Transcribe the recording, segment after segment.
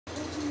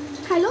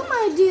Hello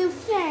my dear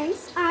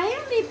friends, I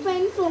am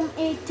Rippan from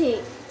 8th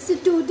A. So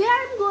today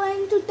I am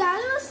going to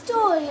tell a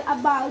story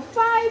about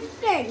 5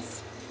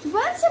 friends.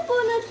 Once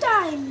upon a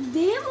time,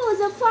 there was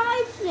a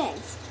 5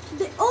 friends.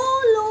 They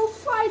all loved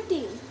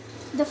fighting.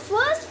 The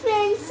first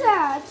friend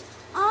said,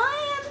 I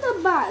am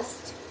the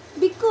best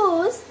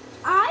because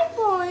I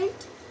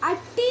won't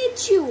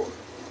teach you.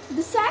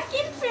 The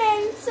second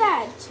friend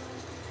said,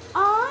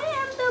 I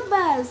am the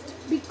best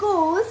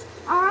because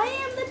I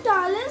am the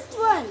tallest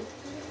one.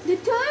 The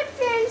third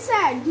friend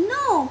said,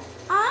 no,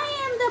 I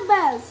am the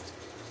best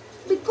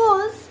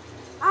because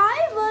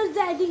I was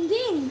riding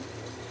in.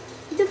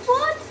 The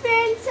fourth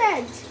friend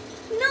said,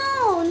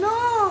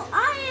 no,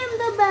 I am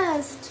the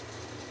best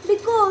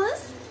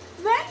because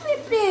when we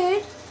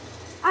prayed,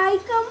 I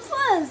come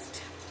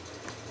first.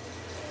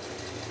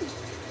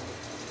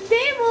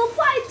 They were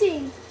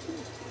fighting.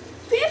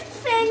 Fifth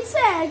friend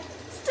said,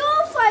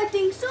 stop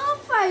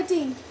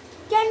fighting.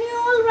 Can you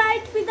all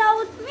write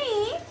without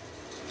me?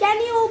 Can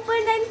you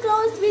open and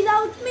close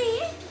without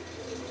me?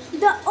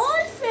 The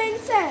old friend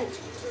said,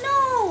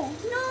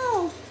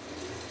 no.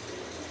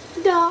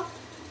 The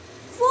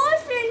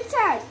fourth friend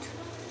said,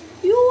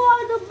 you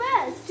are the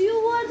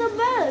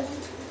best.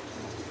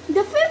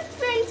 The fifth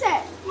friend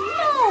said,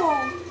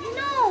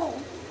 no.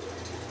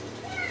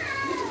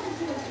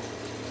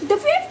 The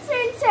fifth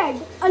friend said,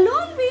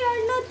 alone we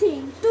are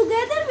nothing.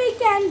 Together we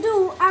can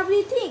do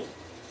everything.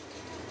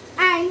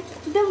 And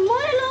the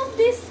moral of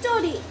this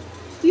story,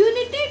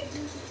 united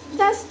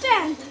the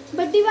strength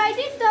but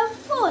divided the